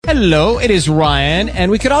Hello, it is Ryan,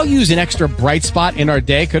 and we could all use an extra bright spot in our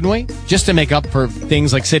day, couldn't we? Just to make up for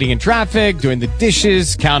things like sitting in traffic, doing the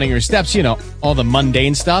dishes, counting your steps, all the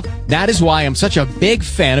mundane stuff. That is why I'm such a big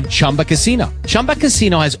fan of Chumba Casino. Chumba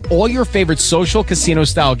Casino has all your favorite social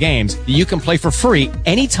casino-style games that you can play for free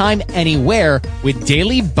anytime, anywhere with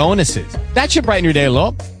daily bonuses. That should brighten your day a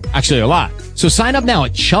little. Actually, a lot. So sign up now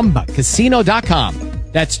at ChumbaCasino.com.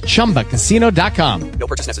 That's ChumbaCasino.com. No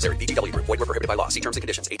purchase necessary. VGW Group. Void where prohibited by law. See terms and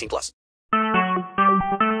conditions. 18+.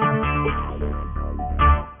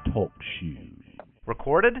 Talk shoes.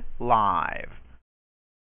 Recorded live.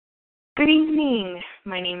 Good evening.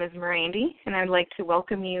 My name is Mirandy, and I'd like to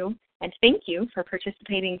welcome you and thank you for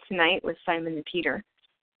participating tonight with Simon and Peter.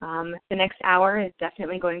 The next hour is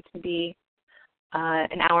definitely going to be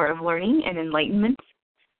an hour of learning and enlightenment.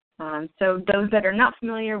 So those that are not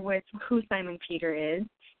familiar with who Simon Peter is,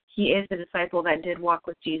 he is the disciple that did walk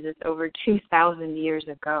with Jesus over 2,000 years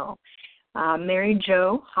ago. Mary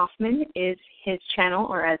Jo Hoffman is his channel,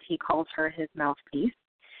 or as he calls her, his mouthpiece.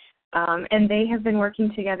 And they have been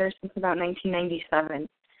working together since about 1997.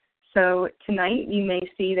 So tonight you may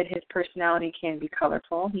see that his personality can be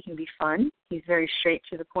colorful. He can be fun. He's very straight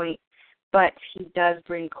to the point. But he does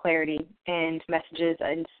bring clarity and messages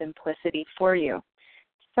and simplicity for you.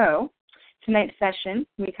 So tonight's session,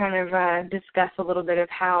 we kind of discuss a little bit of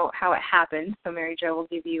how it happened. So Mary Jo will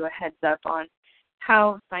give you a heads up on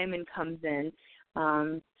how Simon comes in.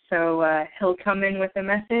 So he'll come in with a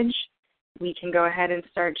message. We can go ahead and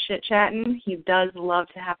start chit-chatting. He does love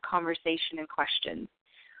to have conversation and questions.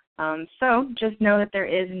 So just know that there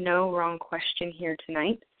is no wrong question here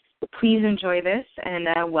tonight. Please enjoy this and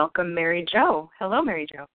welcome Mary Jo. Hello, Mary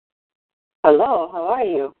Jo. Hello, how are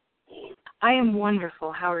you? I am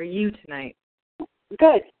wonderful. How are you tonight?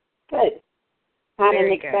 Good. Had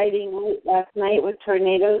Very an exciting night last night with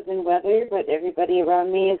tornadoes and weather, but everybody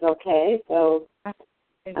around me is okay. So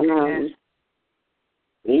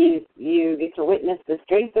you get to witness the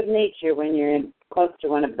strength of nature when you're close to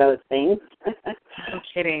one of those things. No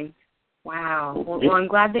kidding. Wow. Well, I'm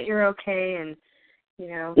glad that you're okay, and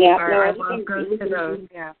our love goes to those.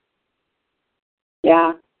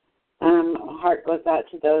 Yeah. Heart goes out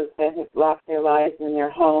to those that have lost their lives and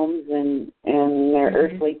their homes and their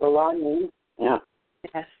earthly belongings. Yeah.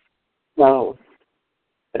 Yes. So,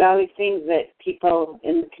 but I always think that people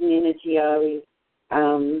in the community always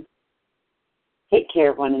take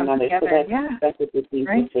care of one another. Together. So that's a good thing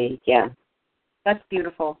to see. Yeah. That's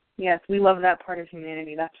beautiful. Yes, we love that part of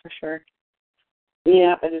humanity, that's for sure.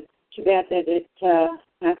 Yeah, but it's too bad that it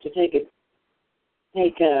has to take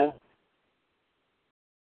a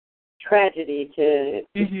tragedy to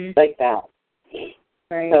like that.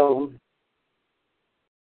 Right. So,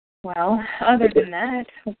 well, other than that,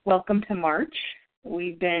 welcome to March.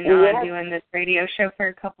 We've been doing this radio show for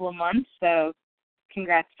a couple of months, so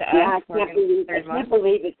congrats to us. I can't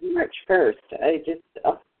believe it's March 1st. I just,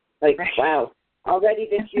 wow. Already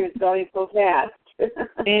this year is going so fast.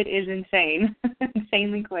 It is insane.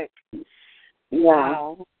 Insanely quick. Yeah.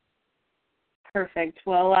 Wow. Perfect.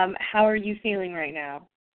 Well, how are you feeling right now?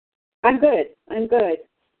 I'm good.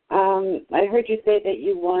 I heard you say that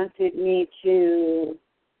you wanted me to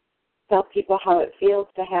tell people how it feels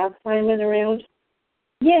to have Simon around.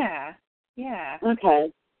 Yeah.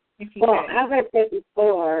 Okay. Well, as I said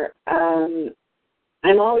before, I'm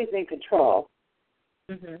always in control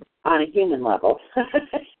on a human level. So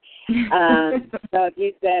if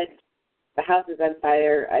you said the house is on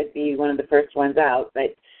fire, I'd be one of the first ones out.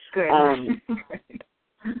 But good.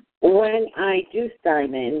 When I do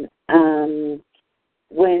Simon,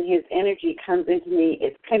 when his energy comes into me,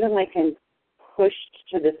 it's kind of like I'm pushed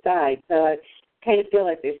to the side. So I kind of feel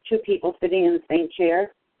like there's two people sitting in the same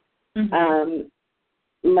chair.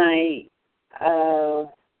 My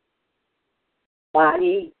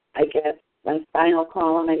body, I guess, my spinal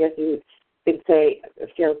column, I guess you could say,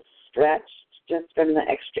 feels stretched just from the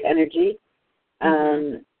extra energy.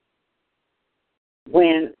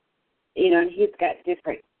 When, he's got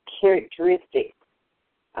different characteristics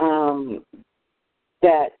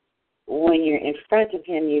that when you're in front of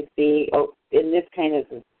him, you see, in this kind of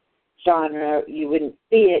genre, you wouldn't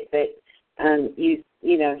see it, but he's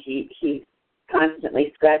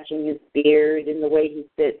constantly scratching his beard and the way he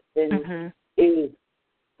sits and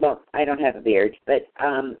well, I don't have a beard, but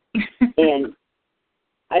and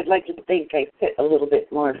I'd like to think I sit a little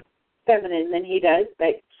bit more feminine than he does,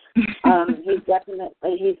 but he's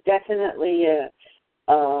definitely a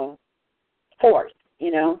force,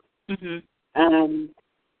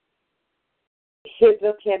 His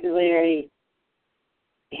vocabulary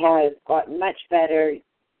has gotten much better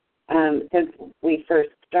since we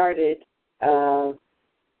first started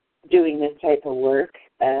doing this type of work.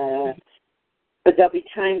 But there'll be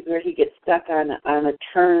times where he gets stuck on a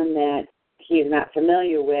term that he's not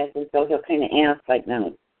familiar with, and so he'll kind of ask, like,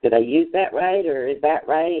 no, did I use that right, or is that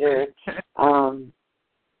right? Or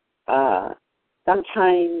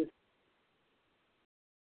sometimes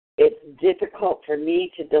it's difficult for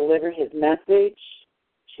me to deliver his message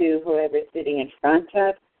to whoever's sitting in front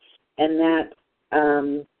of, and that's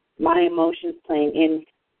my emotions playing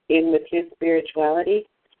in with his spirituality.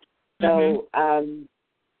 So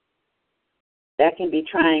that can be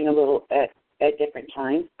trying a little at different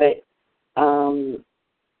times, but do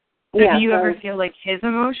you ever feel like his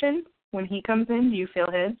emotion when he comes in? Do you feel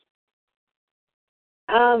his?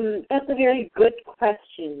 That's a very good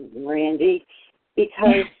question, Randy,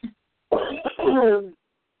 because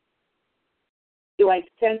do I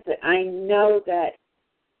sense it? I know that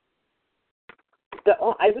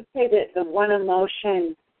I would say that the one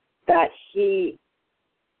emotion that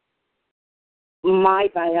my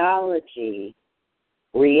biology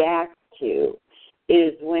reacts to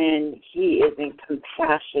is when he is in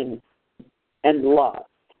compassion and love.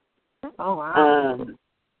 Oh, wow.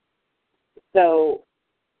 So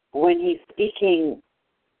when he's speaking,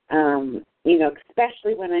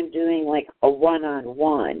 especially when I'm doing like a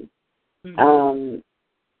one-on-one,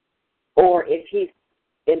 or if he's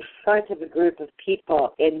in front of a group of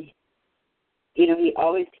people, and, he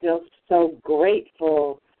always feels so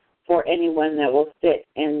grateful for anyone that will sit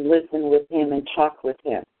and listen with him and talk with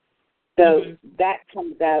him. So that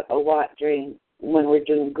comes out a lot when we're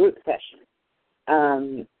doing group sessions,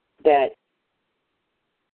 that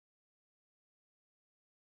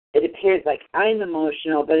it appears like I'm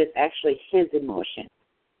emotional, but it's actually his emotion.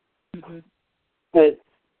 Because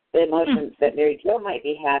the emotion that Mary Jo might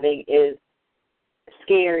be having is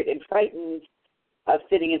scared and frightened of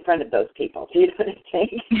sitting in front of those people. Do you know what I'm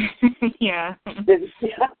saying? Yeah.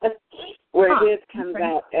 Where his comes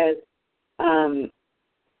out as,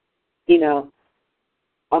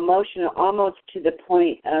 emotional, almost to the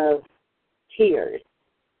point of tears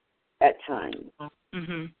at times.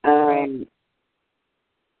 Right.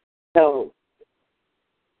 So,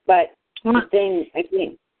 but the thing, I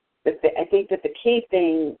think that the key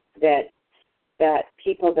thing that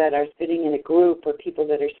people that are sitting in a group or people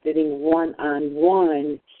that are sitting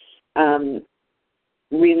one-on-one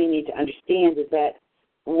really need to understand is that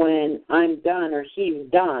when I'm done or he's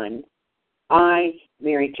done, I,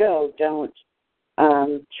 Mary Jo, don't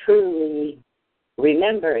truly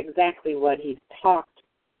remember exactly what he's talked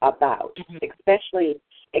about, especially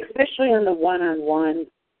on the one-on-one,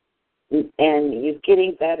 and he's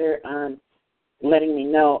getting better on letting me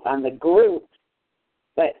know on the group.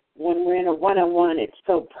 But when we're in a one-on-one, it's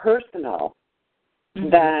so personal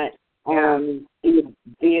that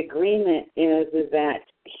the agreement is that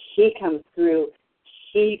he comes through,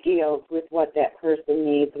 he deals with what that person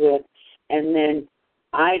needs with, and then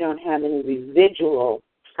I don't have any residual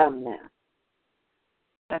from that.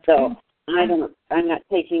 That's so good. I'm not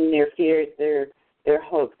taking their fears, their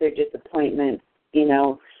hopes, their disappointments.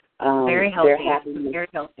 Very healthy. Their happiness. Very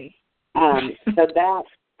healthy. So that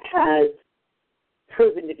has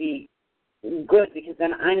proven to be good, because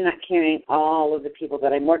then I'm not carrying all of the people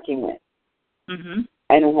that I'm working with.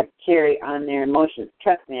 I don't have to carry on their emotions.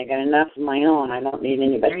 Trust me, I got enough of my own. I don't need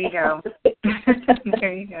anybody. There you go.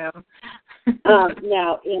 There you go.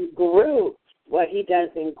 Now, in groups, what he does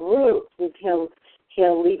in groups is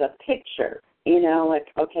he'll leave a picture. Like,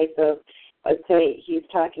 okay, so let's say he's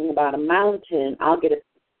talking about a mountain. I'll get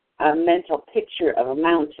a mental picture of a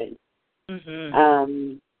mountain.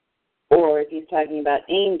 Or if he's talking about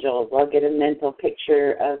angels, I'll get a mental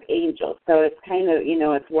picture of angels. So it's kind of,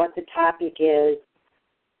 it's what the topic is,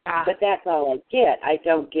 but that's all I get. I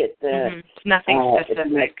don't get the nothing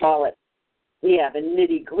specific. I call it, the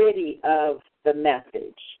nitty-gritty of the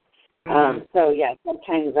message. So,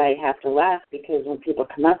 sometimes I have to laugh, because when people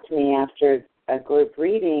come up to me after a group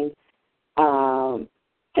reading, and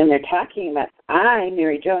they're talking about,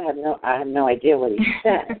 Mary Jo, I have no idea what he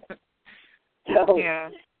said. So,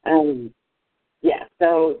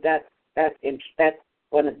 so that's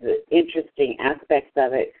one of the interesting aspects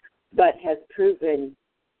of it, but has proven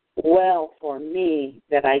well for me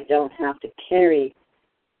that I don't have to carry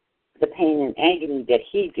the pain and agony that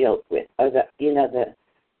he deals with, or the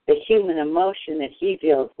human emotion that he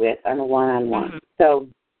deals with on a one-on-one, so,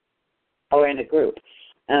 or in a group.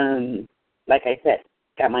 Like I said,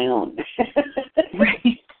 got my own.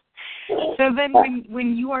 Right. So then,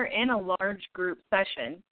 when you are in a large group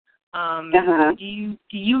session, do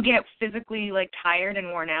you get physically tired and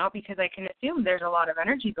worn out? Because I can assume there's a lot of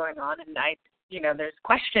energy going on, and there's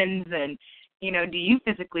questions, and do you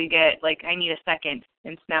physically get, like, I need a second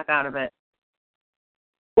and snap out of it?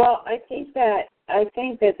 Well, I think that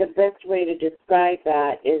the best way to describe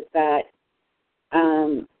that is that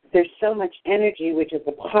there's so much energy, which is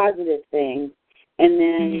a positive thing, and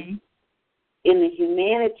then in the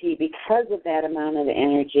humanity, because of that amount of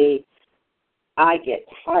energy, I get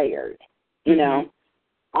tired,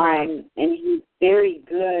 Right. And he's very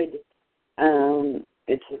good.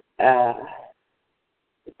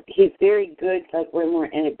 He's very good, like when we're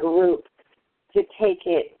in a group, to take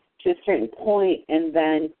it to a certain point and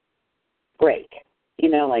then break.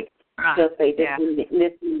 Like he'll say,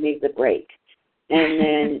 this needs a break. And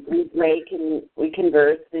then we break and we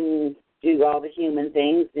converse and do all the human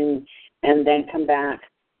things and then come back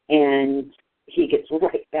and he gets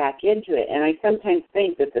right back into it. And I sometimes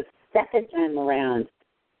think that the second time around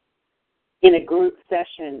in a group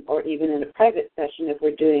session or even in a private session, if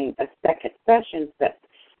we're doing a second session set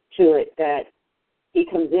to it, that he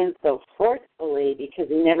comes in so forcefully because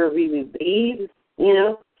he never really leaves,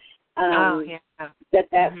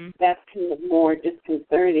 that's kind of more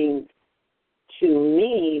disconcerting to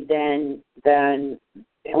me than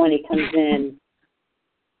when he comes in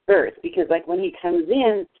first. Because, like, when he comes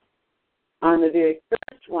in on the very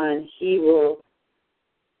first one, he will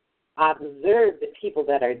observe the people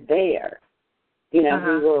that are there. He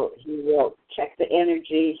will check the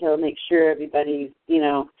energy. He'll make sure everybody's,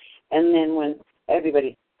 and then when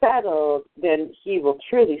everybody's settled, then he will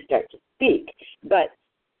truly start to speak. But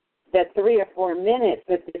that 3 or 4 minutes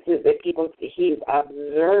that this is the people he's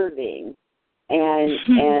observing, and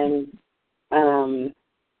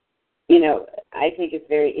I think it's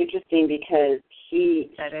very interesting because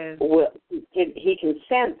he can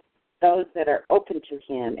sense those that are open to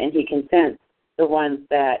him, and he can sense the ones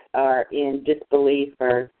that are in disbelief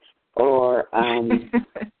or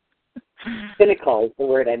cynical is the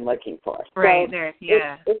word I'm looking for. Right, so there,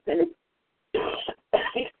 yeah. It's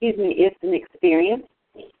an experience.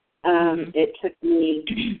 It took me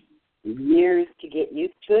years to get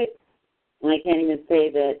used to it. And I can't even say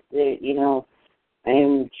that I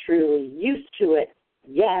am truly used to it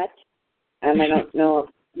yet. I don't know if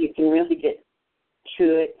you can really get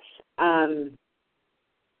to it.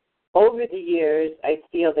 Over the years, I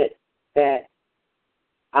feel that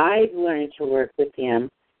I've learned to work with him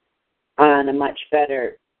on a much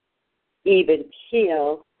better, even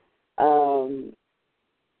keel, and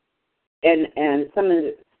some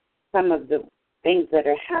of the things that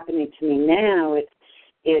are happening to me now,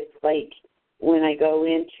 it's like when I go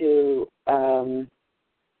into a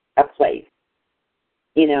place,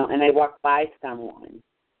 and I walk by someone,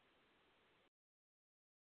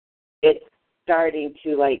 it's starting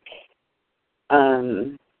to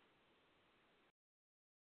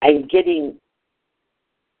I'm getting,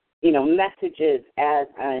 messages as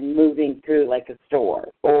I'm moving through like a store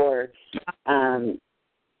or, there's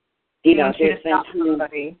been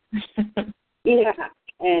somebody. Yeah,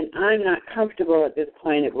 and I'm not comfortable at this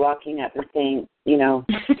point of walking up and saying,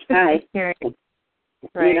 hi. Right.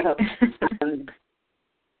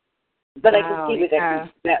 But I can see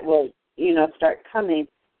that will, start coming.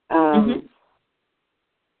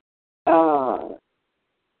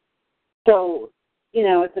 So,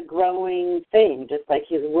 it's a growing thing, just like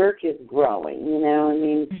his work is growing,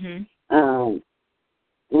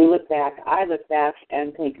 I look back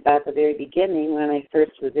and think about the very beginning when I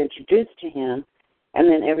first was introduced to him, and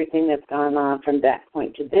then everything that's gone on from that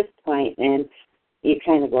point to this point, and you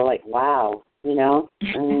kind of go like, wow,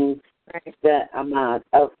 right. the amount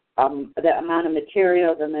of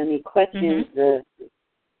materials and then the questions, the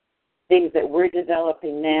things that we're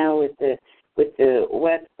developing now with the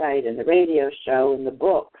website and the radio show and the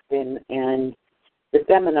books and the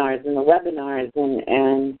seminars and the webinars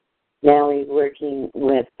and now he's working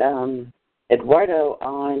with Eduardo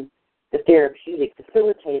on the therapeutic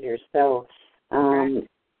facilitators. So,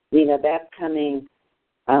 that's coming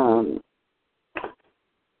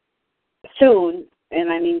soon,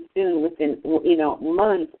 and I mean soon within,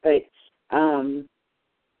 months, but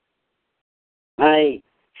I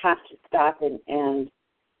have to stop and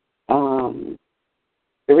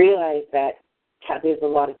realize that there's a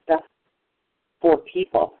lot of stuff for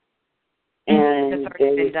people. And it's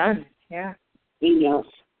already been done, yeah.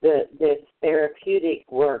 The therapeutic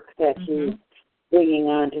work that he's bringing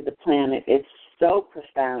onto the planet is so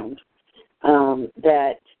profound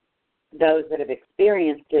that those that have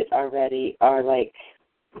experienced it already are like,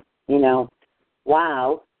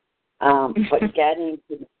 wow. But getting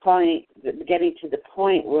to the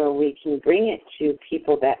point where we can bring it to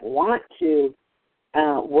people that want to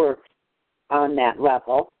work on that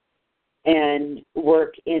level and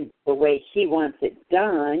work in the way he wants it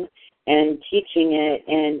done teaching it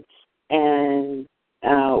and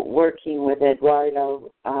working with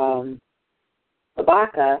Eduardo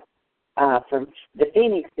Baca from the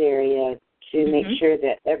Phoenix area to make sure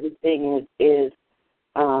that everything is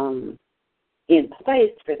in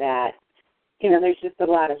place for that. There's just a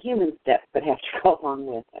lot of human steps that have to go along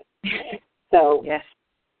with it. So, yes.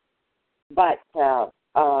 But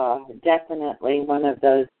definitely one of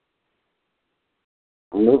those,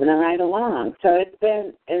 moving right along. So it's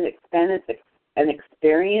been an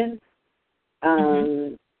experience.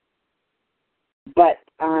 But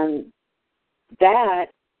on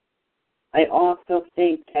that, I also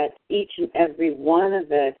think that each and every one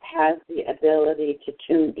of us has the ability to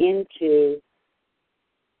tune into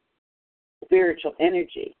spiritual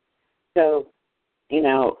energy. So,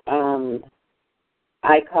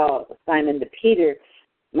 I call Simon the Peter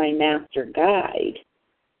my master guide.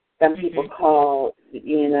 Some people call,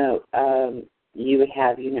 you would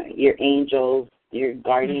have, your angels, your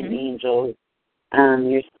guardian angels,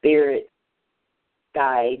 your spirit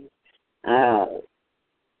guide.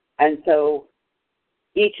 And so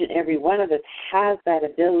each and every one of us has that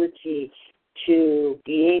ability to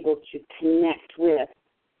be able to connect with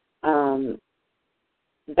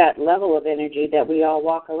that level of energy that we all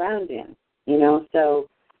walk around in, So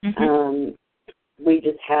we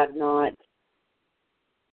just have not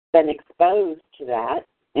been exposed to that.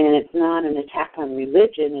 And it's not an attack on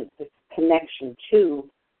religion. It's a connection to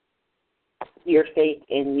your faith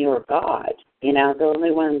in your God. The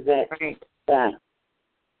only ones that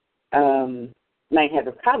might have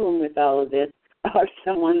a problem with all of this are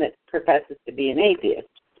someone that professes to be an atheist.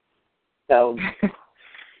 So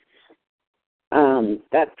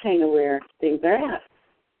that's kind of where things are at.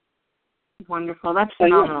 Wonderful. That's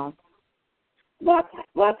phenomenal.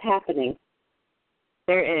 Lots happening.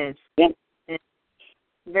 There is. Yeah. It's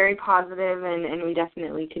very positive, and we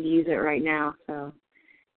definitely could use it right now. So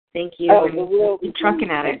thank you. Oh, the world keep trucking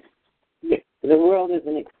at it. The world is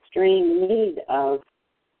in extreme need of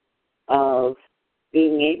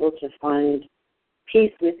being able to find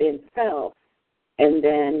peace within self, and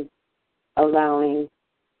then allowing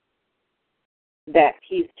that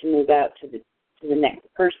peace to move out to the next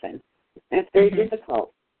person. That's very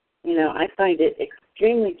difficult. I find it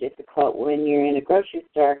extremely difficult when you're in a grocery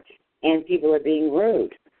store and people are being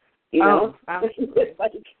rude. Oh, absolutely.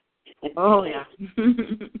 Oh, yeah.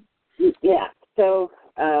 Yeah. So,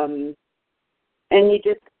 and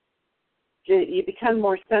you become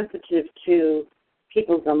more sensitive to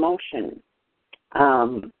people's emotions.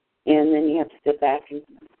 And then you have to sit back and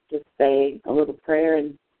just say a little prayer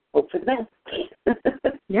and hope for the best.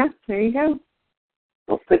 Yeah, there you go.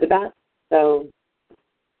 Hope for the best. So,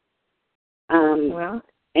 well,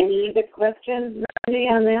 any other questions, Randy,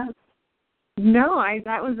 on that? No,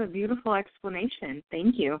 that was a beautiful explanation.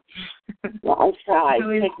 Thank you. Well, I'll try.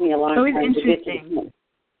 It takes me a long time to get to it.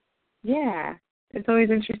 Yeah, it's always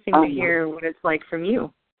interesting to hear what it's like from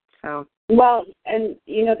you. So. Well, and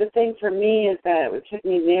the thing for me is that it took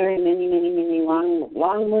me very many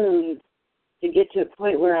long moons to get to a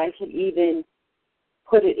point where I could even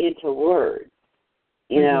put it into words.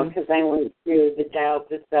 Because I went through the doubt,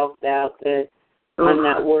 the self-doubt, I'm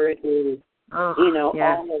not worthy, all of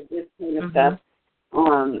this kind of stuff,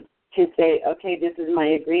 to say, okay, this is my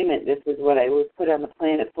agreement, this is what I was put on the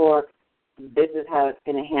planet for, this is how it's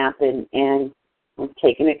going to happen, and I'm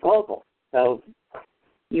taking it global. So,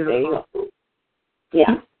 beautiful.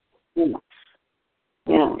 Yeah.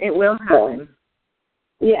 It will happen.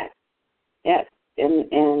 So, yes,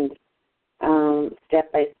 and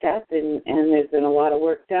step by step, and there's been a lot of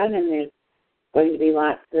work done, and there's going to be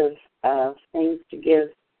lots of things to give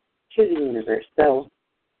to the universe. So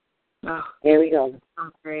there we go. Oh,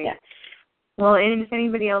 great. Yeah. Well, and if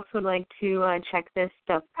anybody else would like to check this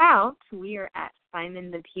stuff out, we are at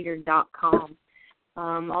simonthepeter.com.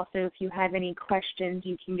 Also, if you have any questions,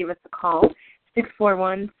 you can give us a call,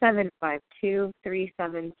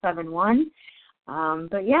 641-752-3771.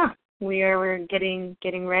 But yeah, we're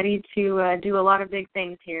getting ready to do a lot of big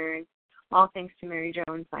things here, all thanks to Mary Jo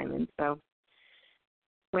and Simon. So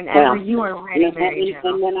whenever you are ready, Mary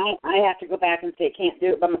Jo. And then I have to go back and say, can't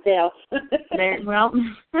do it by myself.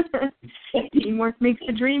 Teamwork makes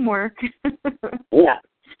the dream work.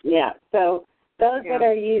 Yeah. So those that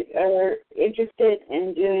are interested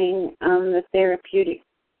in doing the therapeutic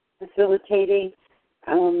facilitating,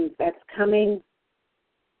 that's coming.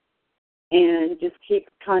 And just keep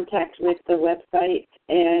contact with the website,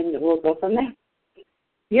 and we'll go from there.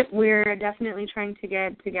 Yep, we're definitely trying to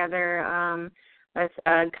get together a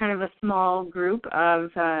kind of a small group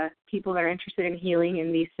of people that are interested in healing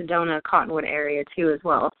in the Sedona, Cottonwood area, too, as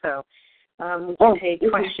well. So We can take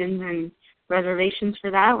questions and reservations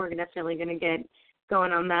for that. We're definitely going to get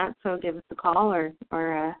going on that, so give us a call or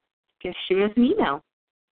just shoot us an email.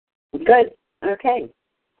 Good. Okay.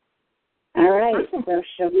 All right. Awesome. So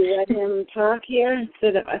shall we let him talk here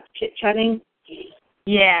instead of us chit-chatting?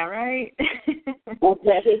 Yeah, right?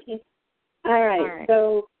 Okay. All right.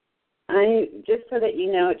 So just so that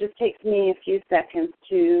you know, it just takes me a few seconds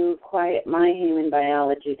to quiet my human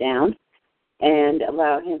biology down and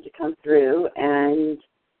allow him to come through. And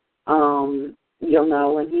you'll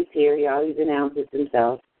know when he's here, he always announces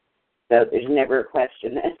himself. So there's never a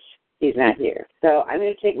question that he's not here. So I'm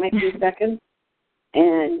going to take my few seconds.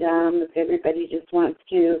 And if everybody just wants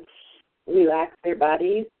to relax their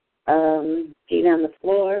bodies, feet on the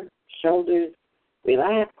floor, shoulders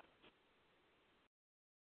relaxed,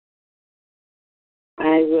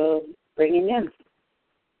 I will bring him in.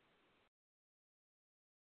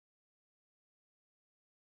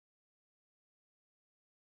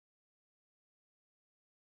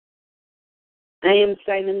 I am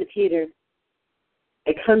Simon the Peter.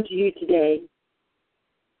 I come to you today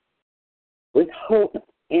with hope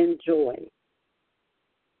and joy.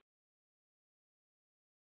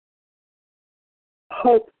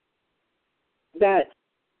 Hope that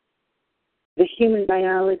the human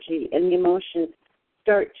biology and the emotions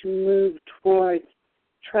start to move towards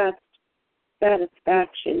trust,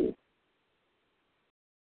 satisfaction,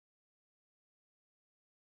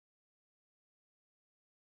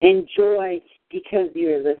 and joy because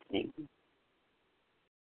you're listening.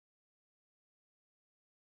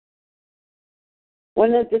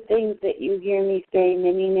 One of the things that you hear me say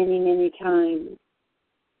many, many, many times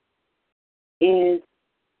is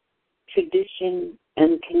tradition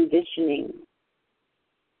and conditioning.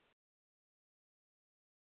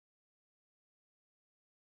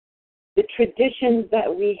 The traditions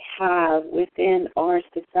that we have within our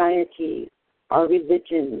societies, our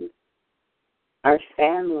religions, our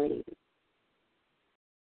families,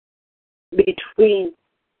 between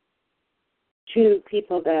two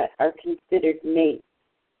people that are considered mates.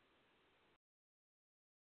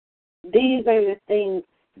 These are the things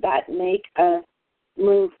that make us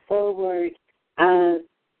move forward as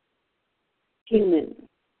humans.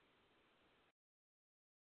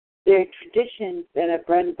 They're traditions that have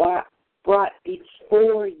been brought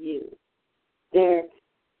before you. They're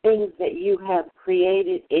things that you have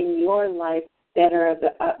created in your life that are of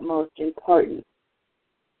the utmost importance.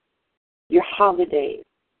 Your holidays,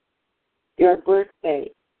 your birthday,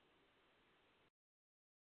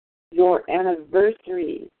 your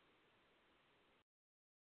anniversaries.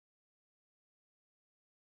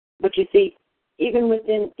 But you see, even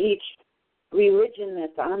within each religion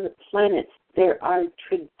that's on the planet, there are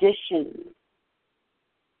traditions.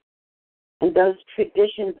 And those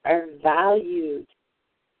traditions are valued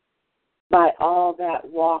by all that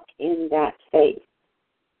walk in that faith.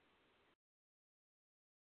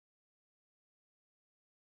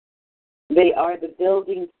 They are the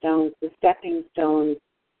building stones, the stepping stones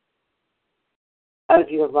of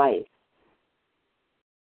your life.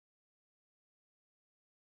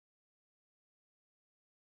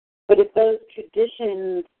 But if those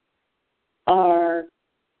traditions are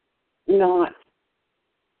not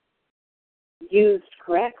used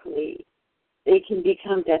correctly, they can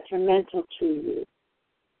become detrimental to you.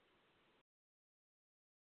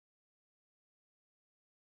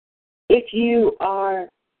 If you are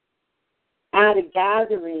at a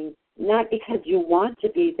gathering, not because you want to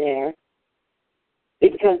be there,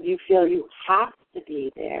 but because you feel you have to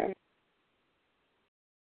be there,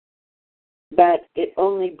 but it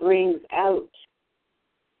only brings out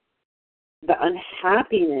the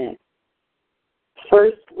unhappiness,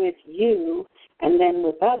 first with you and then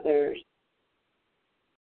with others,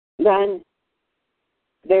 then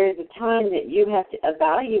there is a time that you have to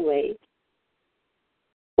evaluate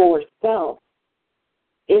for self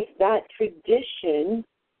if that tradition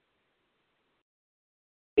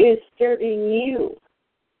is serving you.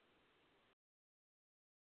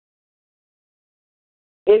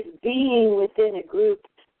 If being within a group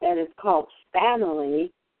that is called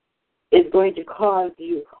family is going to cause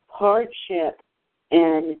you hardship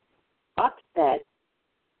and upset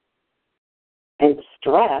and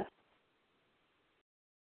stress,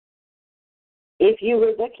 if you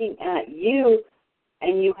were looking at you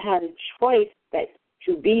and you had a choice that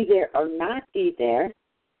to be there or not be there,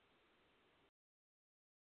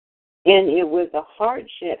 and it was a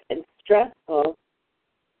hardship and stressful,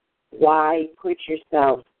 why put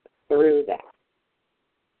yourself through that?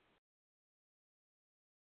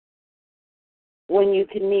 When you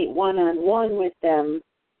can meet one-on-one with them,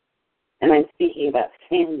 and I'm speaking about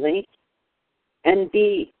family, and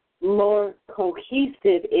be more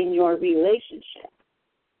cohesive in your relationship,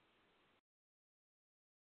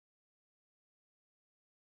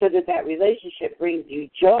 so that relationship brings you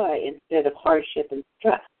joy instead of hardship and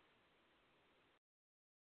stress.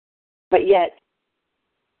 But yet,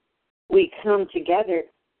 we come together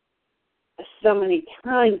so many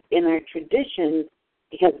times in our traditions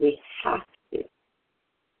because we have to.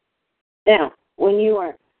 Now, when you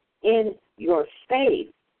are in your faith,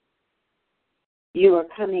 you are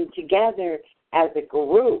coming together as a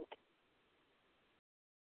group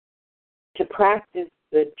to practice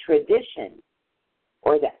the tradition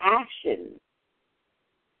or the action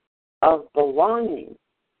of belonging.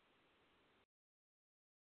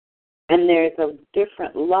 And there's a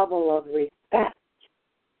different level of respect.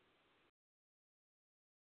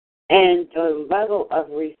 And the level of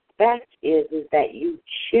respect is that you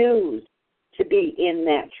choose to be in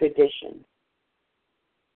that tradition.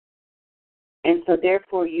 And so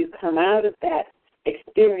therefore you come out of that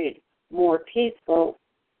experience more peaceful,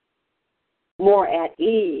 more at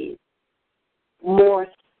ease, more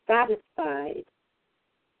satisfied,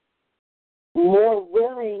 more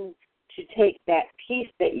willing to take that peace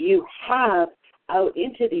that you have out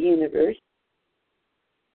into the universe.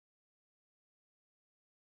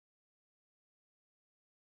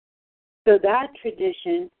 So that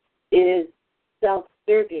tradition is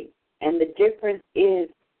self-serving, and the difference is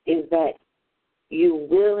that you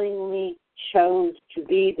willingly chose to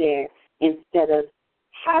be there instead of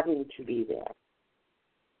having to be there.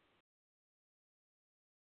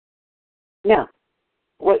 Now,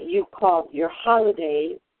 what you call your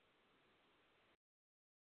holidays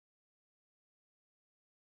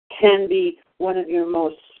can be one of your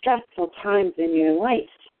most stressful times in your life.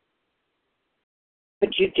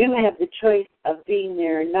 But you do have the choice of being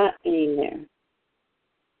there or not being there.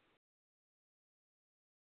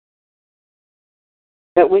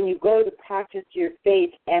 But when you go to practice your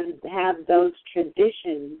faith and have those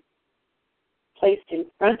traditions placed in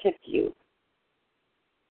front of you,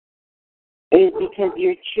 it is because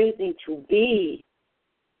you're choosing to be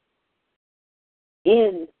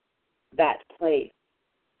in that place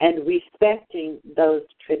and respecting those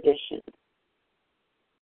traditions.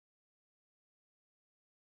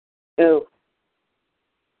 So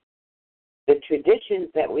the traditions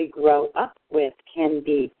that we grow up with can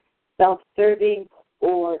be self-serving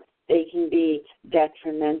or they can be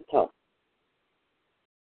detrimental.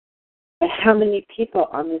 But how many people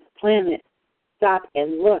on this planet stop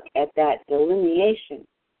and look at that delineation?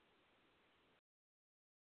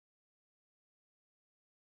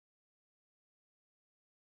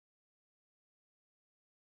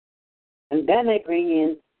 And then I bring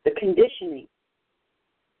in the conditioning.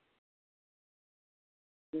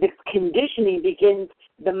 The conditioning begins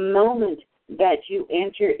the moment that you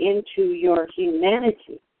enter into your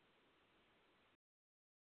humanity.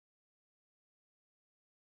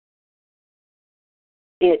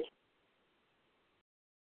 It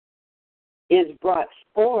is brought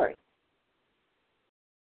forth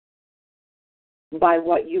by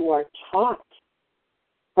what you are taught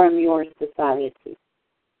from your society.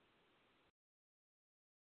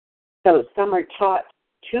 So some are taught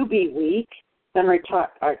to be weak, some are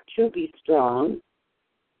taught to be strong.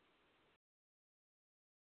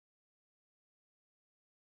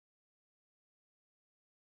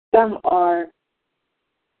 Some are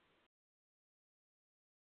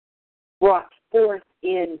brought forth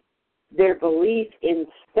in their belief in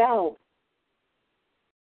self,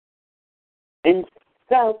 and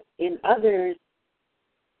self in others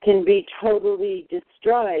can be totally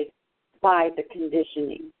destroyed by the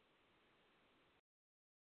conditioning.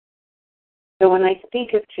 So when I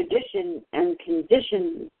speak of tradition and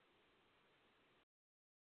conditions,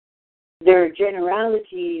 there are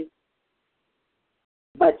generalities,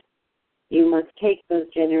 but you must take those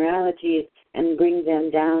generalities and bring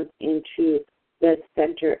them down into the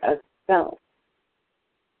center of self.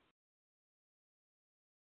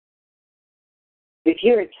 If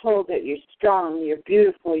you're told that you're strong, you're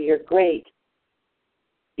beautiful, you're great,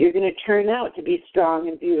 you're going to turn out to be strong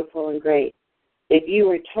and beautiful and great. If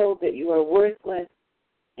you are told that you are worthless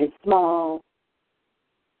and small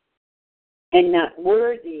and not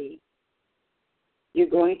worthy, you're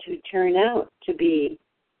going to turn out to be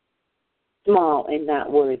small and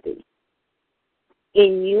not worthy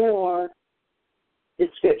in your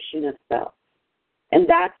description of self. And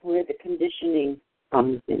that's where the conditioning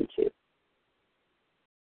comes into.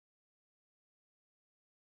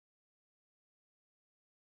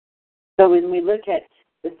 So when we look at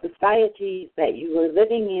the societies that you are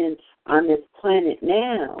living in on this planet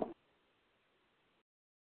now,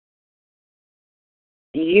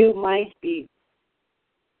 you might be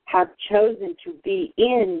have chosen to be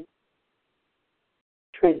in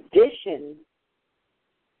tradition,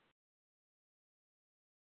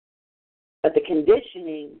 but the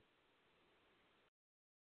conditioning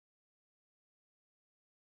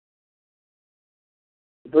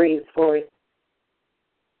brings forth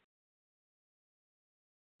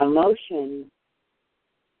emotion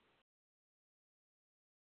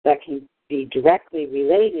that can be directly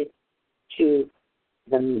related to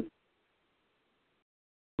the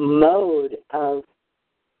mode of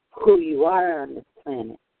who you are on this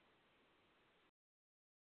planet.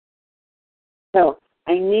 So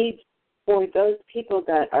I need for those people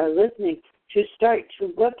that are listening to start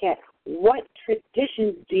to look at what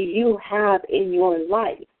traditions do you have in your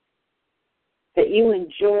life that you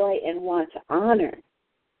enjoy and want to honor,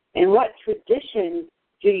 and what traditions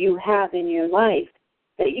do you have in your life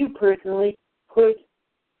that you personally could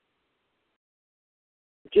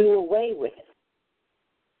do away with.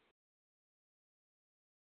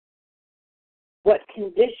 What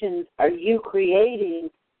conditions are you creating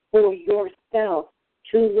for yourself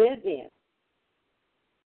to live in?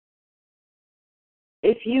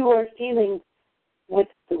 If you are feeling with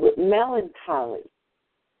melancholy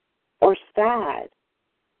or sad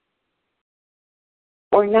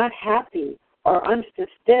or not happy or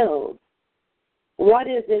unfulfilled, what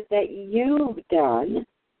is it that you've done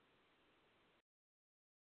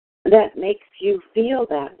that makes you feel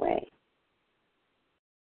that way?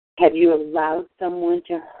 Have you allowed someone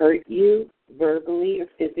to hurt you verbally or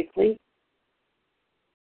physically?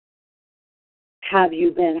 Have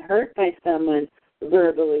you been hurt by someone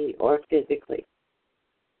verbally or physically?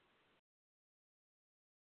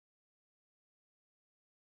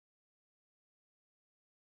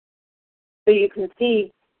 So you can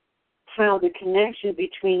see how the connection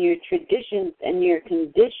between your traditions and your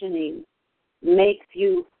conditioning makes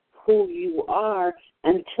you who you are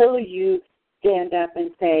until you stand up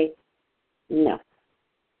and say, no.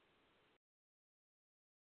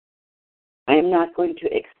 I am not going to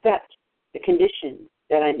accept the condition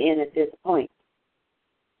that I'm in at this point.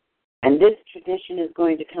 And this tradition is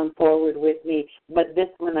going to come forward with me, but this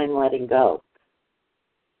one I'm letting go.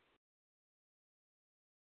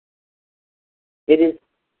 It is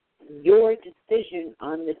your decision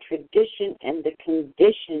on the tradition and the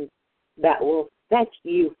condition that will set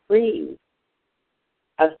you free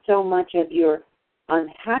of so much of your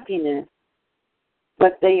unhappiness,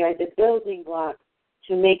 but they are the building blocks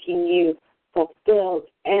to making you fulfilled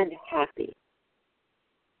and happy.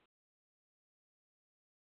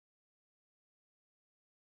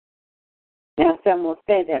 Now, some will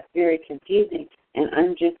say that's very confusing, and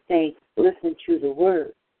I'm just saying, listen to the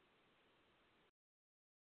word.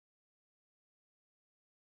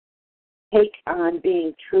 Take on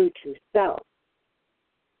being true to self.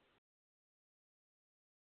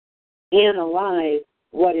 Analyze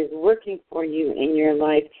what is working for you in your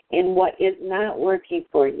life and what is not working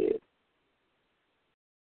for you.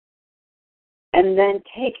 And then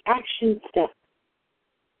take action steps.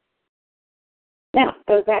 Now,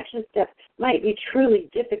 those action steps might be truly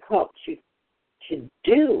difficult to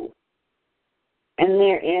do. And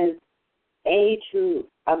there is a to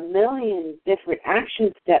a million different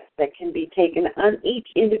action steps that can be taken on each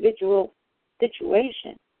individual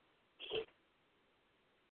situation.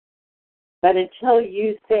 But until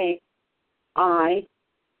you say, I,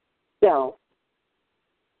 self,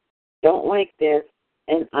 don't like this,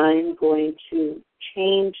 and I'm going to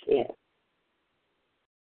change it.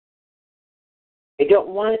 I don't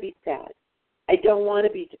want to be sad. I don't want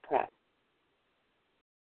to be depressed.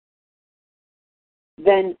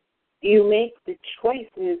 Then you make the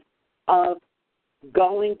choices of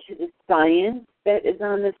going to the science that is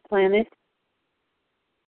on this planet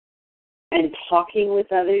and talking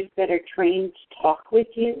with others that are trained to talk with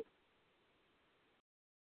you.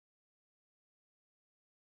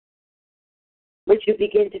 But you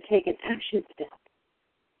begin to take an action step.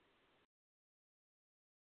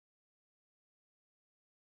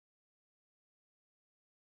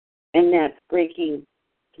 And that's breaking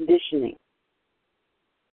conditioning.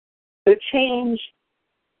 So change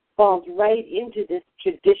falls right into this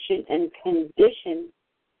tradition and condition.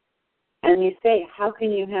 And you say, how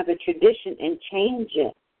can you have a tradition and change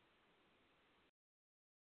it?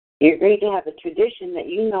 You're going to have a tradition that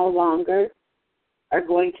you no longer are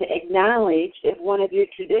going to acknowledge if one of your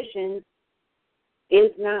traditions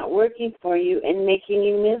is not working for you and making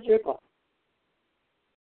you miserable.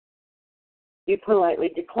 You politely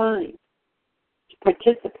decline to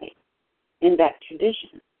participate in that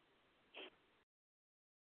tradition.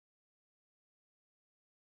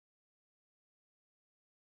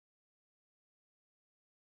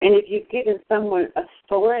 And if you've given someone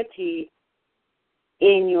authority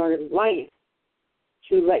in your life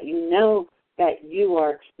to let you know that you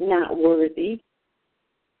are not worthy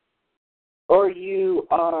or you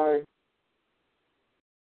are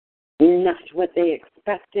not what they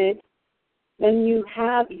expected, then you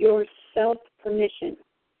have yourself permission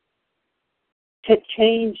to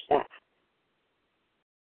change that,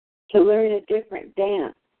 to learn a different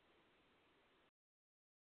dance.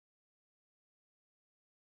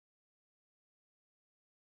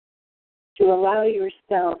 To allow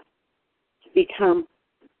yourself to become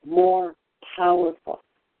more powerful.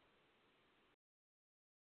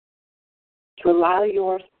 To allow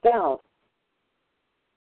yourself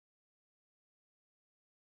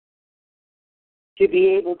to be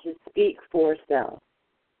able to speak for self.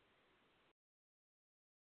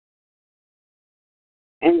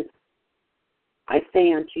 And I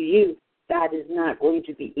say unto you, that is not going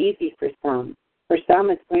to be easy for some. For some,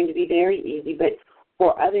 it's going to be very easy, but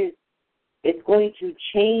for others, it's going to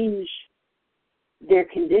change their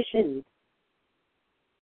conditions.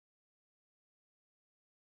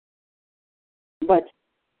 But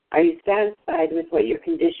are you satisfied with what your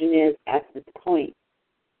condition is at this point?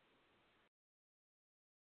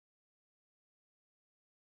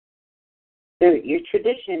 So your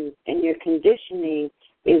traditions and your conditioning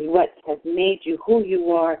is what has made you who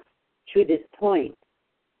you are to this point.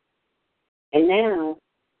 And now,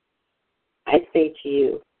 I say to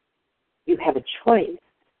you, you have a choice.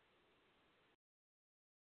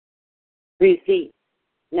 You see,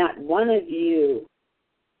 not one of you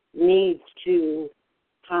needs to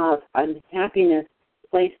have unhappiness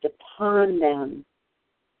placed upon them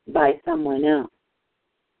by someone else.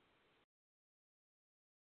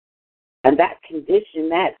 And that condition,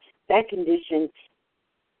 that condition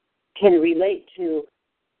can relate to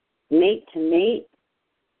mate,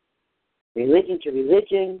 religion to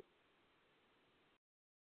religion,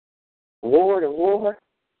 war to war.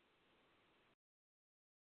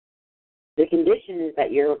 The condition is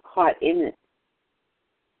that you're caught in it.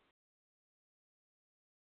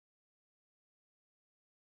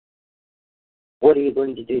 What are you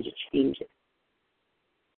going to do to change it?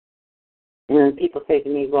 And people say to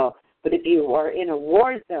me, well, but if you are in a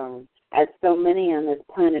war zone, as so many on this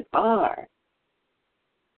planet are,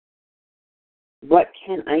 what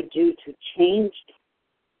can I do to change it?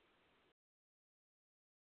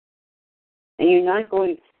 And you're not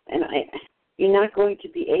going to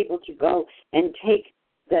be able to go and take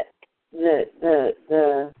the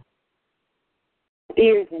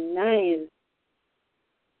spears and knives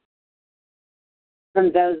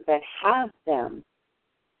from those that have them.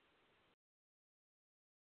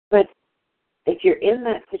 But if you're in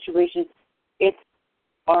that situation, it's,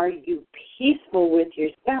 are you peaceful with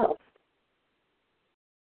yourself?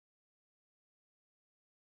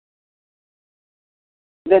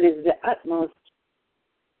 That is the utmost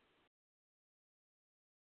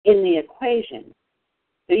in the equation.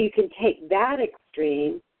 So you can take that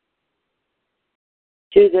extreme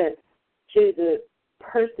to the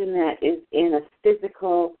person that is in a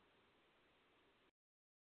physical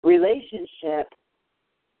relationship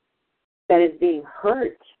that is being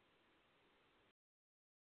hurt.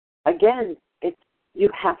 Again, you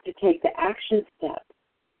have to take the action step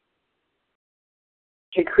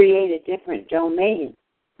to create a different domain.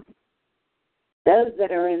 Those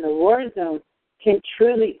that are in the war zone can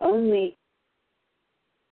truly only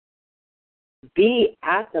be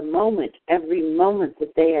at the moment, every moment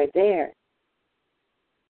that they are there.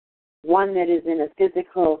 One that is in a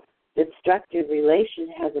physical, destructive relation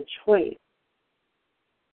has a choice.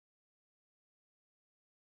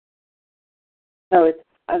 So it's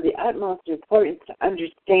of the utmost importance to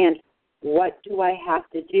understand, what do I have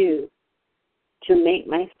to do to make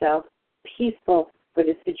myself peaceful for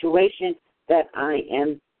the situation that I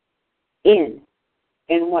am in?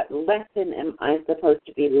 And what lesson am I supposed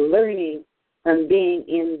to be learning from being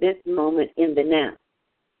in this moment in the now?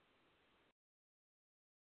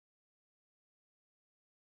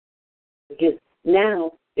 Because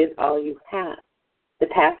now is all you have. The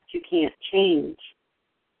past you can't change.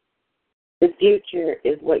 The future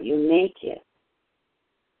is what you make it.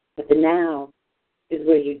 But the now is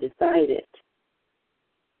where you decide it.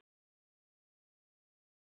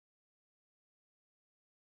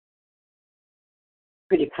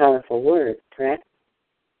 Pretty powerful words, correct?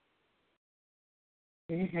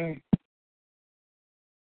 Mm-hmm.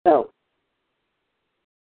 So,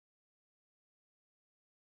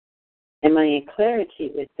 am I in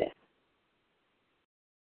clarity with this?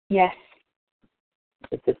 Yes.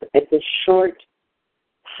 It's a short,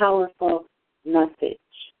 powerful message.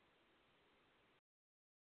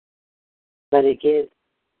 But it gives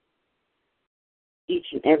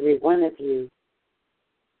and every one of you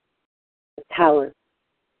the power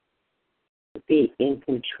to be in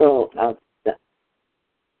control of stuff.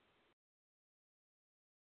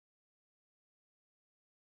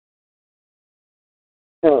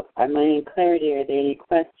 So, am I in clarity? Are there any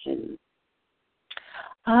questions?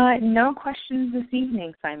 No questions this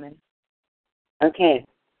evening, Simon. Okay.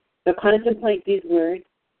 So contemplate these words.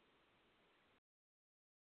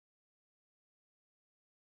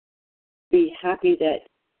 Be happy that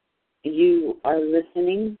you are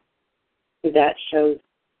listening. That shows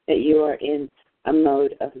that you are in a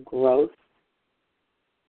mode of growth.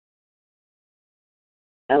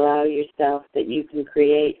 Allow yourself that you can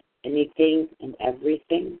create anything and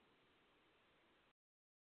everything.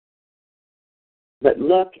 But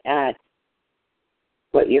look at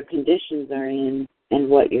what your conditions are in and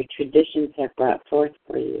what your traditions have brought forth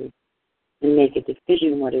for you and make a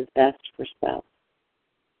decision what is best for self.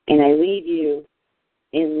 And I leave you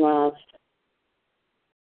in love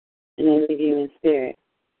and I leave you in spirit.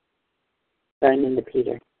 Simon the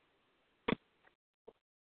Peter.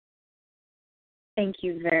 Thank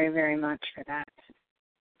you very, very much for that.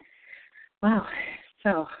 Wow.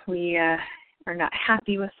 So we are not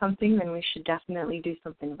happy with something, then we should definitely do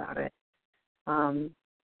something about it.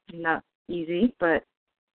 Not easy, but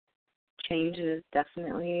change is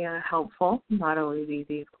definitely helpful. Not always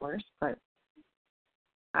easy, of course, but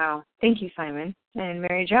wow. Thank you, Simon. And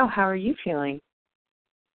Mary Jo, how are you feeling?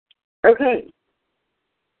 Okay.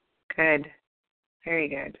 Good. Very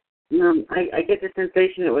good. I get the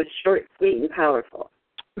sensation it was short, sweet, and powerful.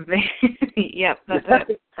 Yep, that's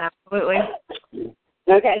it. Absolutely.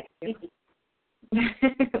 Okay.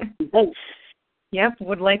 Yep,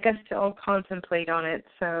 would like us to all contemplate on it.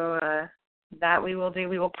 So that we will do.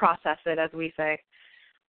 We will process it, as we say.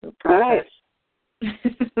 We'll process. All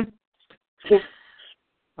right.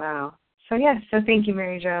 Wow. So, so thank you,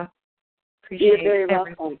 Mary Jo. Appreciate it. You're very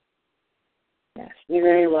welcome. Yes. You're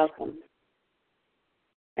very welcome.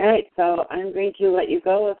 All right, so I'm going to let you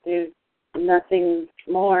go if there's nothing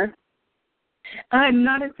more.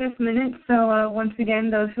 Not at this minute. So once again,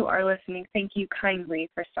 those who are listening, thank you kindly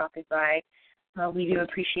for stopping by. We do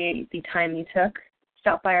appreciate the time you took.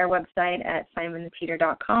 Stop by our website at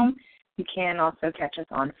simonthepeter.com. You can also catch us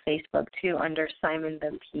on Facebook, too, under Simon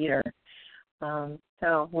the Peter.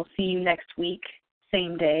 So we'll see you next week,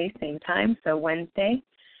 same day, same time, so Wednesday,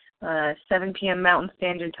 7 p.m. Mountain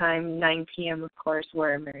Standard Time, 9 p.m., of course,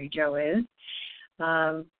 where Mary Jo is.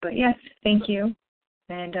 But, yes, thank you,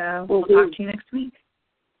 and we'll talk to you next week.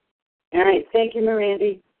 All right. Thank you,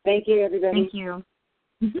 Mirandy. Thank you, everybody. Thank you.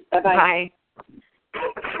 Bye-bye. Bye.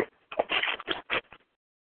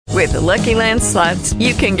 With the Lucky Land Slots,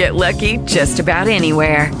 you can get lucky just about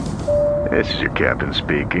anywhere. This is your captain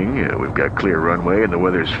speaking. We've got clear runway and the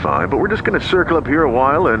weather's fine, but we're just going to circle up here a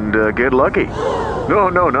while and get lucky.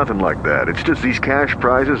 No, nothing like that. It's just these cash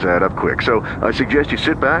prizes add up quick. So I suggest you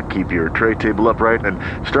sit back, keep your tray table upright, and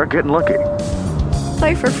start getting lucky.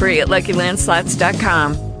 Play for free at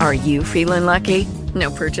LuckyLandSlots.com. Are you feeling lucky?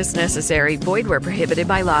 No purchase necessary. Void where prohibited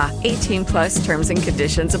by law. 18+ terms and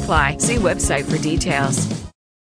conditions apply. See website for details.